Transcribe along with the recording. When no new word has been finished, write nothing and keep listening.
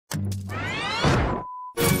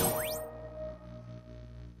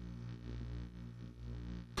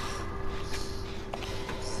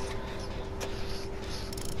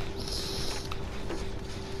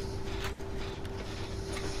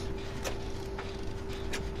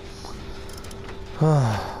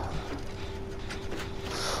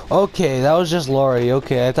Okay, that was just Lori.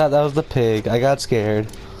 Okay, I thought that was the pig. I got scared.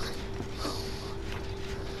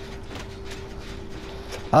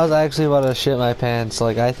 I was actually about to shit my pants.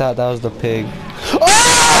 Like, I thought that was the pig.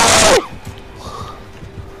 Oh!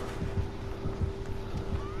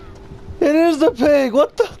 It is the pig!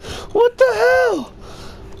 What the hell?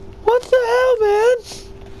 What the hell, man?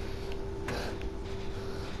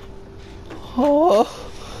 Oh.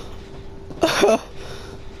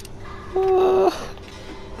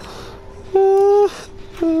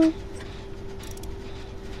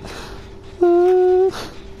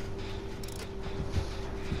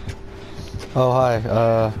 Oh, hi.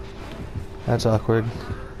 That's awkward.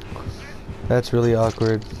 That's really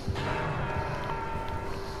awkward.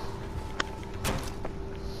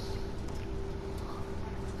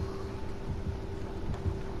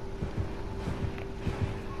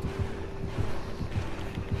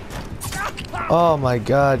 Oh my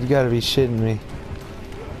god, you gotta be shitting me.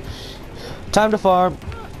 Time to farm.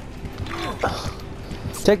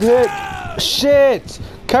 Take a hit. Shit!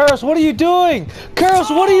 KYROS, what are you doing? KYROS,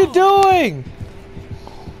 what are you doing?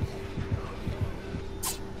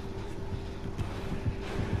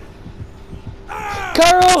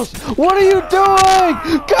 KYROS, what are you doing?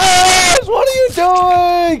 KYROS, what are you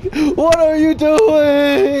doing? What are you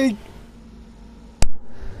doing?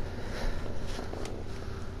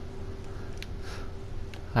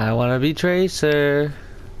 I wanna be Tracer.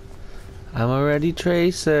 I'm already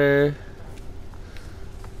Tracer.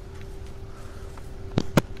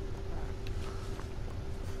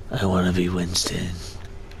 I wanna be Winston.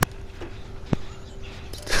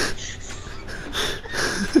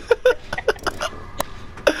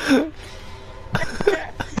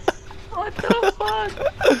 What the fuck?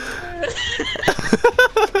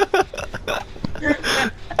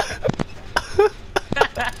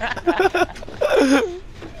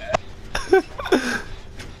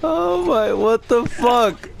 Oh my, what the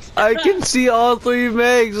fuck? I can see all three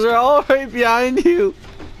Megs, they're all right behind you.